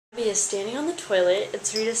Abby is standing on the toilet.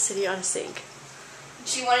 It's Rita's sitting on a sink.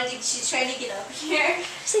 She's trying to get up here.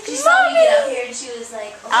 She's like, she saw me get up here and she was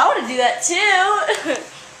like, oh. I want to do that too.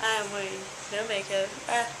 I'm wearing no makeup.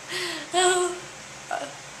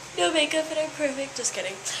 No makeup and I'm perfect. Just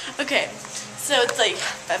kidding. Okay, so it's like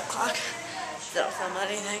 5 o'clock. Don't film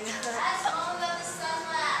anything. That's all about the Sun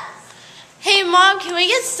Labs. Hey Mom, can we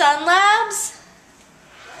get Sun Labs?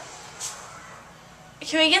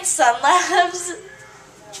 Can we get Sun Labs?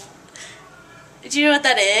 Do you know what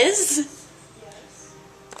that is? Yes.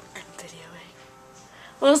 I'm videoing.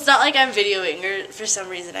 Well, it's not like I'm videoing, or for some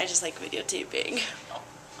reason I just like videotaping.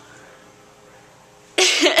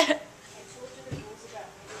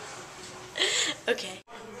 Okay.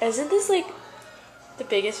 Isn't this like the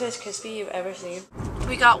biggest Rice Krispie you've ever seen?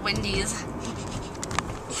 We got Wendy's.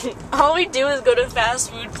 All we do is go to fast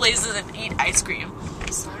food places and eat ice cream.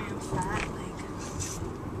 I'm sorry, I'm fat.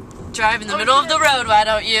 Like, drive in the middle of the road, why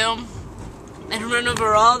don't you? And run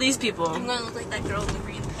over all these people. I'm gonna look like that girl in the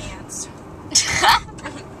green pants.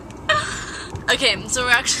 Okay, so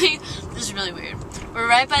we're actually, this is really weird. We're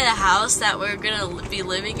right by the house that we're gonna be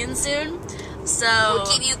living in soon. So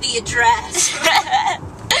we'll give you the address.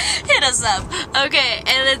 Hit us up. Okay, and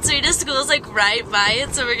then Rita's school is like right by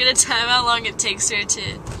it, so we're gonna time how long it takes her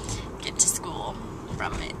to get to school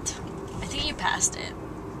from it. I think you passed it.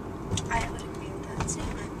 I would agree with that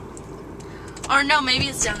statement. Or no, maybe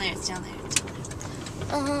it's down there. It's down there.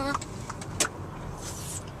 I'm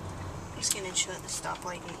just gonna chew at the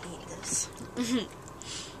stoplight and eat this.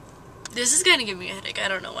 This is gonna give me a headache. I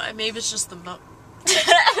don't know why. Maybe it's just the mo.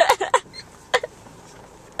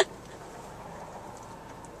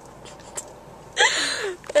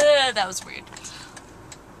 That was weird.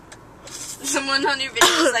 Someone on your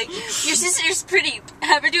video was like, "Your sister's pretty.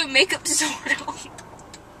 Have her do a makeup tutorial."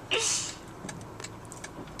 I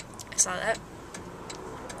saw that.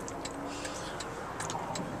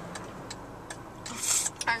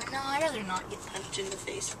 I don't know, I'd rather not get punched in the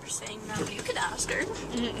face for saying that, but you could ask her.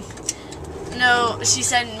 No, she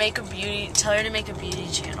said tell her to make a beauty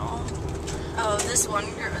channel. Oh, this one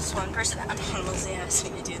person honestly asked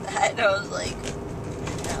me to do that, and I was like,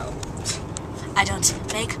 no. I don't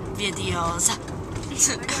make videos.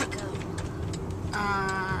 Where'd that go?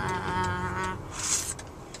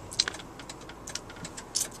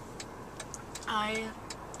 I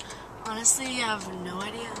honestly have no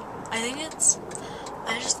idea. I think it's...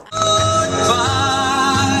 I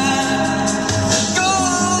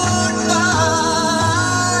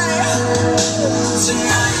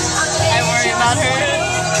worry about her.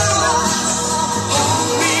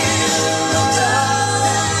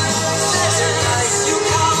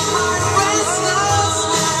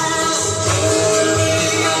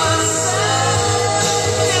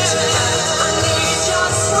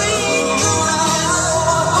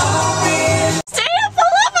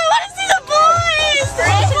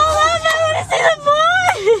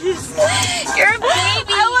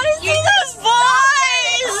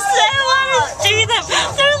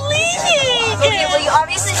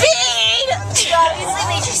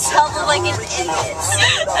 Like an idiot.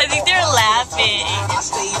 I think they're laughing. I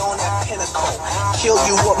stay on that pinnacle. Kill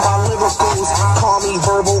you with my lyricals. Call me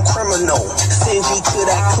verbal criminal. Send you to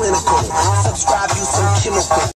that clinical. Subscribe you some chemical.